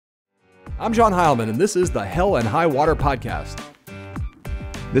I'm John Heliemann, and this is the Hell and High Water Podcast.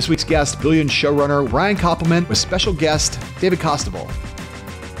 This week's guest, Billions showrunner Ryan Koppelman, with special guest David Costabile.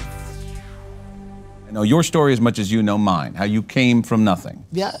 I know your story as much as you know mine, how you came from nothing.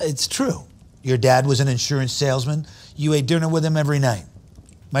 Yeah, it's true. Your dad was an insurance salesman. You ate dinner with him every night.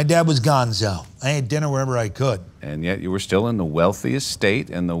 My dad was gonzo. I ate dinner wherever I could. And yet you were still in the wealthiest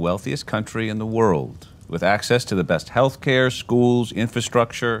state and the wealthiest country in the world, with access to the best healthcare, schools,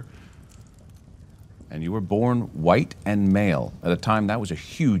 infrastructure. And you were born white and male. At a time, that was a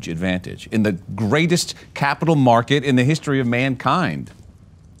huge advantage in the greatest capital market in the history of mankind.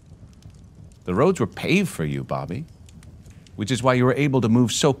 The roads were paved for you, Bobby, which is why you were able to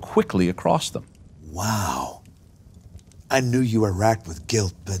move so quickly across them. Wow. I knew you were racked with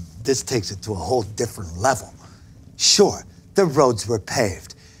guilt, but this takes it to a whole different level. Sure, the roads were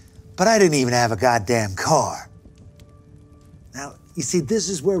paved, but I didn't even have a goddamn car. Now, you see, this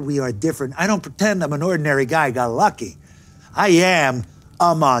is where we are different. I don't pretend I'm an ordinary guy got lucky. I am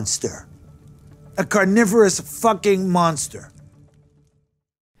a monster. A carnivorous fucking monster.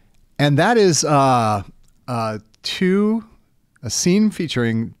 And that is a scene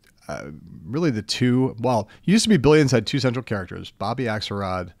featuring really the two, well, it used to be Billions had two central characters, Bobby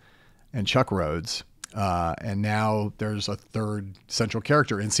Axelrod and Chuck Rhodes. And now there's a third central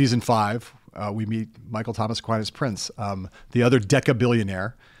character. In season 5, we meet Michael Thomas Aquinas Prince, the other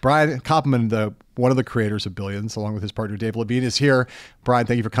deca-billionaire. Brian Koppelman, one of the creators of Billions, along with his partner Dave Levine, is here. Brian,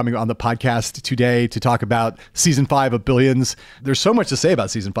 thank you for coming on the podcast today to talk about season 5 of Billions. There's so much to say about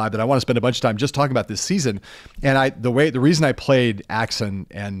season 5 that I want to spend a bunch of time just talking about this season. And the reason I played Axon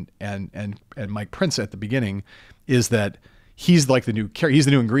and Mike Prince at the beginning is that he's like the new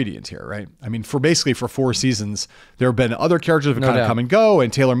ingredient here, right? I mean, for 4 seasons, there have been other characters that have kind of come and go,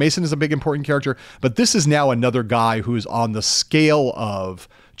 and Taylor Mason is a big important character, but this is now another guy who's on the scale of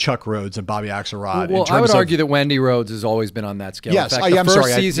Chuck Rhodes and Bobby Axelrod. Well, I would argue that Wendy Rhodes has always been on that scale. Yes, in fact, the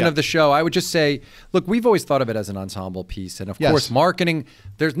first season of the show, I would just say, look, we've always thought of it as an ensemble piece, and of course, marketing.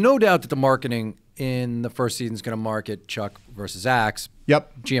 There's no doubt that the marketing in the first season is going to market Chuck versus Axe.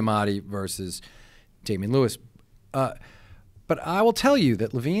 Yep. Giamatti versus Damian Lewis. But I will tell you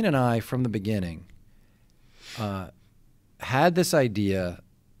that Levine and I, from the beginning, had this idea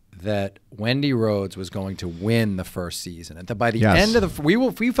that Wendy Rhodes was going to win the first season, and that by the end of the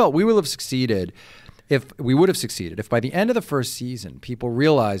we felt we would have succeeded if by the end of the first season, people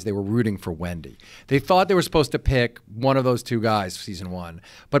realized they were rooting for Wendy. They thought they were supposed to pick one of those two guys, season 1,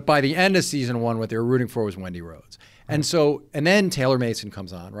 but by the end of season 1, what they were rooting for was Wendy Rhodes. And so, and then Taylor Mason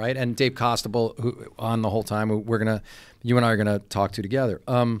comes on, right? And Dave Costabile, who on the whole time, you and I are gonna talk to together.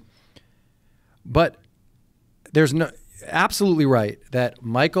 But there's absolutely right that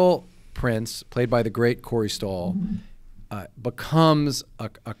Michael Prince, played by the great Corey Stoll, becomes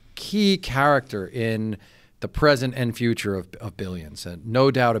a key character in the present and future of Billions, and no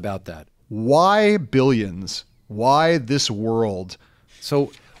doubt about that. Why Billions? Why this world?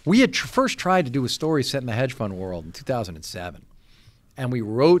 So we had first tried to do a story set in the hedge fund world in 2007, and we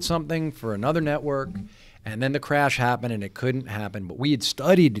wrote something for another network, and then the crash happened and it couldn't happen, but we had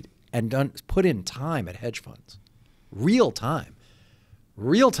studied and put in time at hedge funds, real time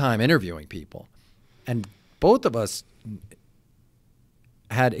interviewing people, and both of us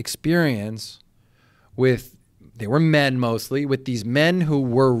had experience with, they were men mostly, with these men who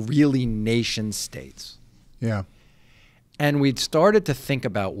were really nation states. Yeah. And we'd started to think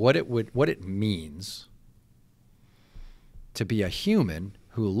about what it means to be a human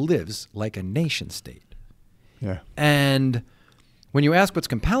who lives like a nation state. Yeah. And when you ask what's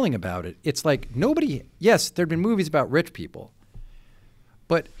compelling about it, it's like yes, there'd been movies about rich people,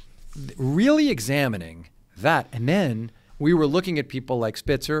 but really examining that, and then we were looking at people like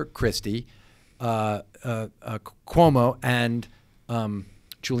Spitzer, Christie, Cuomo, and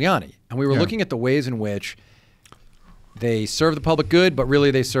Giuliani, and we were looking at the ways in which they serve the public good, but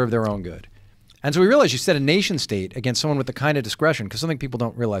really they serve their own good. And so we realized you set a nation state against someone with the kind of discretion, because something people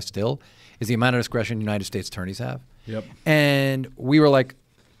don't realize still is the amount of discretion United States attorneys have. Yep. And we were like,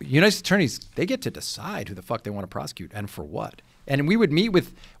 United States attorneys, they get to decide who the fuck they want to prosecute and for what. And we would meet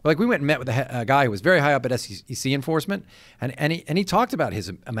with, we went and met with a guy who was very high up at SEC enforcement, and he talked about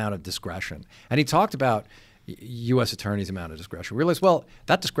his amount of discretion, and he talked about U.S. attorneys' amount of discretion. We realized, well,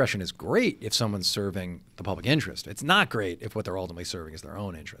 that discretion is great if someone's serving the public interest. It's not great if what they're ultimately serving is their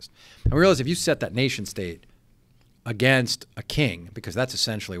own interest. And we realized if you set that nation state against a king, because that's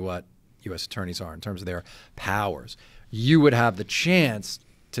essentially what U.S. attorneys are in terms of their powers, you would have the chance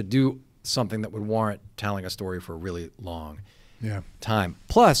to do something that would warrant telling a story for a really long time.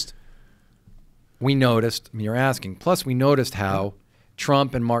 Plus, we noticed, I mean, you're asking, plus we noticed how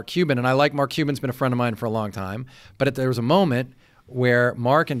Trump and Mark Cuban. And I like Mark Cuban's been a friend of mine for a long time. But there was a moment where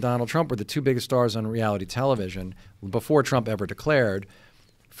Mark and Donald Trump were the two biggest stars on reality television before Trump ever declared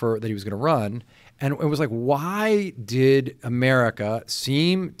that he was going to run. And it was like, why did America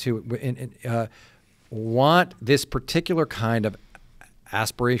seem to want this particular kind of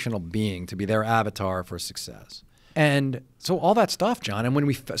aspirational being to be their avatar for success? And so all that stuff, John, and when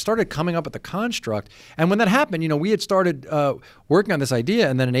we started coming up with the construct, and when that happened, we had started working on this idea,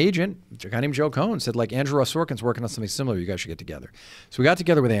 and then an agent, a guy named Joe Cohen, said, like, Andrew Ross Sorkin's working on something similar. You guys should get together. So we got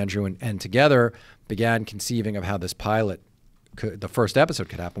together with Andrew, and together began conceiving of how this pilot, the first episode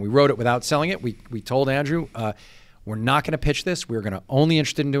could happen. We wrote it without selling it. We told Andrew, we're not going to pitch this. We're going to only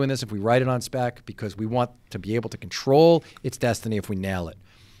interested in doing this if we write it on spec, because we want to be able to control its destiny if we nail it.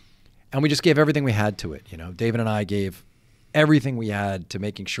 And we just gave everything we had to it. David and I gave everything we had to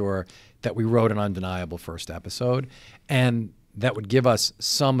making sure that we wrote an undeniable first episode, and that would give us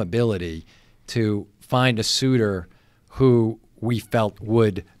some ability to find a suitor who we felt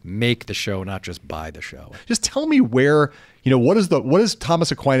would make the show, not just buy the show. Just tell me where, what is Michael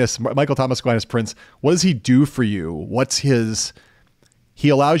Thomas Aquinas Prince, what does he do for you? He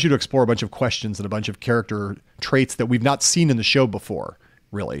allows you to explore a bunch of questions and a bunch of character traits that we've not seen in the show before,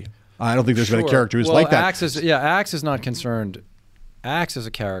 really. I don't think there's been a character who's like that. Axe is not concerned. Axe as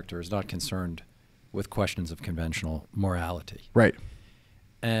a character is not concerned with questions of conventional morality. Right.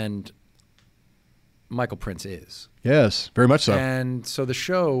 And Michael Prince is. Yes, very much so. And so the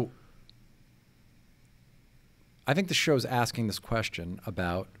show, I think the show's asking this question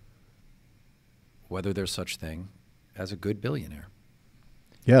about whether there's such thing as a good billionaire.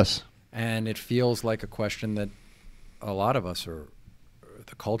 Yes. And it feels like a question that a lot of us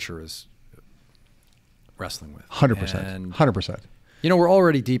the culture is wrestling with. 100%. 100%. We're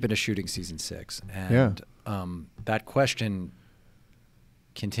already deep into shooting season 6, and that question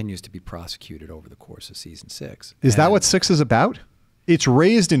continues to be prosecuted over the course of season 6. Is that what 6 is about? It's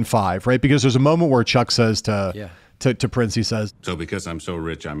raised in 5, right? Because there's a moment where Chuck says to Prince, he says, "So because I'm so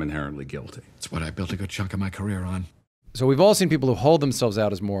rich, I'm inherently guilty." It's what I built a good chunk of my career on. So we've all seen people who hold themselves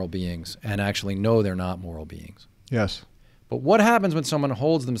out as moral beings and actually know they're not moral beings. Yes. But what happens when someone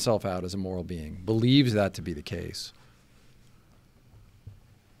holds themselves out as a moral being, believes that to be the case,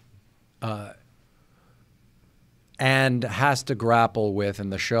 and has to grapple with, in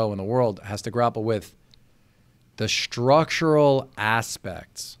the show and the world, has to grapple with the structural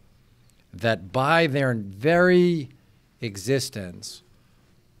aspects that by their very existence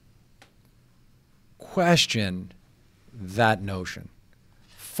question that notion,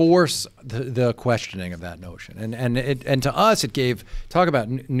 force the questioning of that notion. And to us, it gave, talk about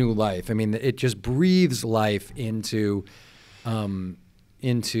new life. I mean, it just breathes life into the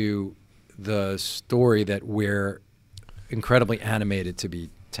story that we're incredibly animated to be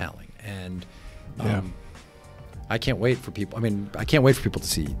telling. And I can't wait for people. I can't wait for people to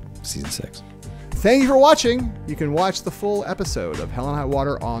see season 6. Thank you for watching. You can watch the full episode of Hell and High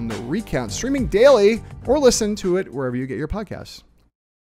Water on the Recount, streaming daily, or listen to it wherever you get your podcasts.